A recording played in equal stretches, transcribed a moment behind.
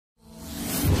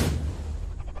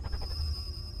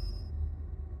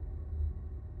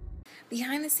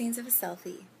Behind the scenes of a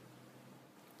selfie.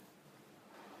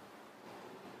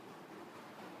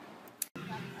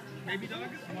 Baby dog?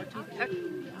 I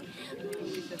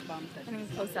mean,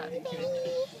 close up.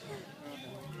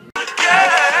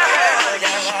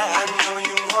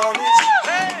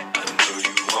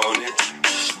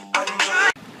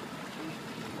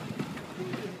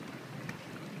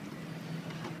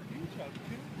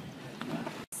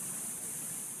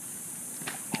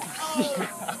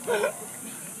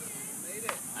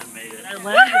 I made it. I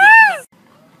landed it.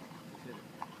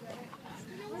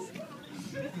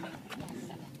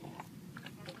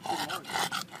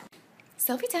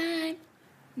 Selfie time.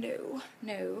 No,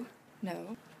 no,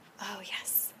 no. Oh,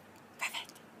 yes.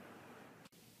 Perfect.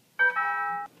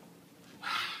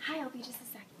 Hi, I'll be just a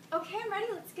sec. Okay, I'm ready.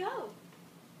 Let's go.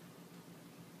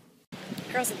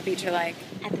 Girls at the beach are like,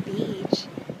 at the beach.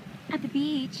 At the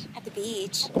beach. At the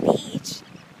beach. At the beach.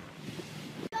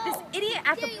 This idiot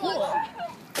at the pool.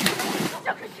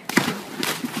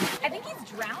 I think he's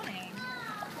drowning.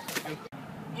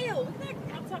 Ew, look at that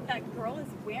crop top that girl is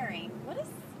wearing. What a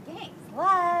skank.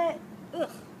 What?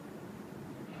 Ugh.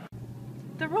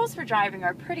 The rules for driving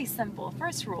are pretty simple.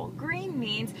 First rule, green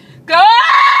means go!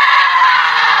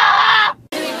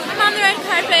 I'm on the red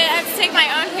carpet. I have to take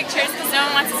my own pictures because no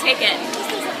one wants to take it.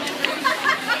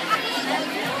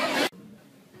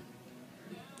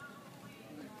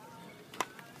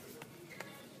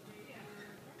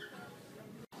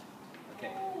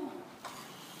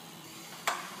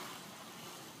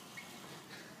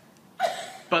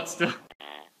 But still. Isn't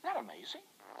that amazing?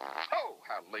 Oh,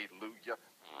 hallelujah.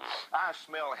 I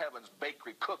smell heaven's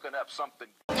bakery cooking up something.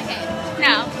 Okay,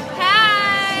 now.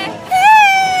 Hi!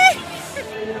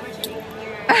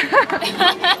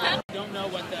 Don't know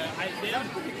what the idea.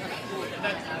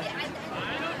 That's, I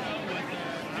don't know what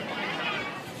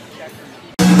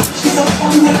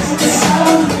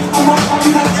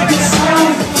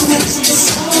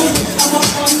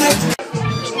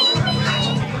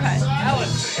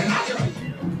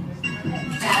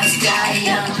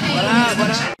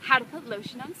How to put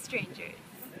lotion on strangers.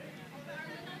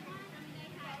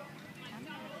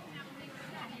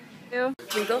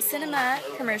 Regal Cinema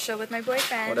commercial with my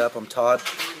boyfriend. What up? I'm Todd.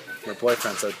 We're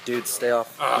boyfriends, so dudes, stay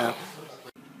off. Yeah.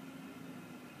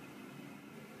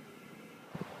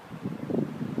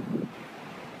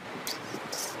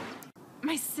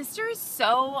 My sister is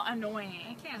so annoying.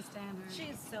 I can't stand her. She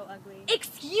is so ugly.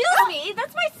 Excuse me?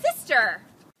 That's my sister.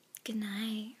 Good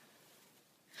night.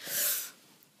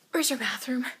 Where's your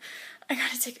bathroom? I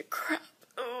gotta take a crap.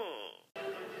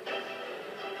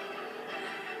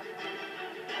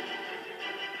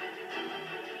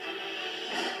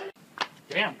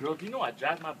 Damn, girl, do you know I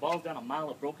dragged my balls down a mile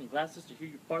of broken glasses to hear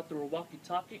you fart through a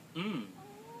walkie-talkie?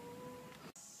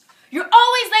 You're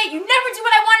always late. You never do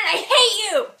what I want, and I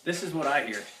hate you. This is what I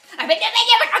hear.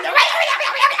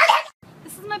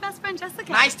 This is my best friend,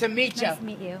 Jessica. Nice to meet you. Nice to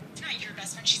meet you. Not your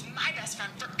best friend. She's my best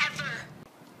friend forever.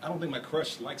 I don't think my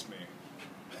crush likes me.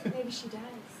 Maybe she does.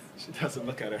 She doesn't.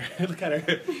 Look at her. Look at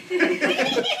her.